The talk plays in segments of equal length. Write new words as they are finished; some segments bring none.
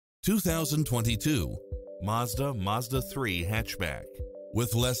2022 Mazda Mazda3 Hatchback.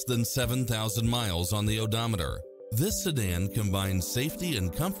 With less than 7,000 miles on the odometer, this sedan combines safety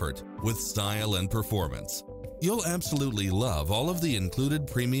and comfort with style and performance. You'll absolutely love all of the included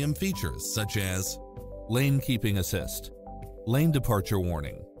premium features such as lane keeping assist, lane departure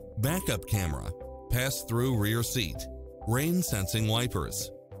warning, backup camera, pass-through rear seat, rain sensing wipers,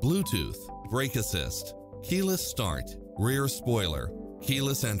 Bluetooth, brake assist, keyless start, rear spoiler,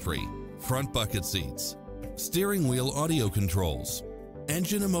 keyless entry, front bucket seats, steering wheel audio controls,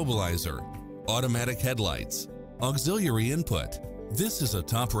 engine immobilizer, automatic headlights, auxiliary input. This is a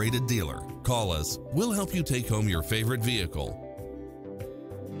top-rated dealer. Call us. We'll help you take home your favorite vehicle.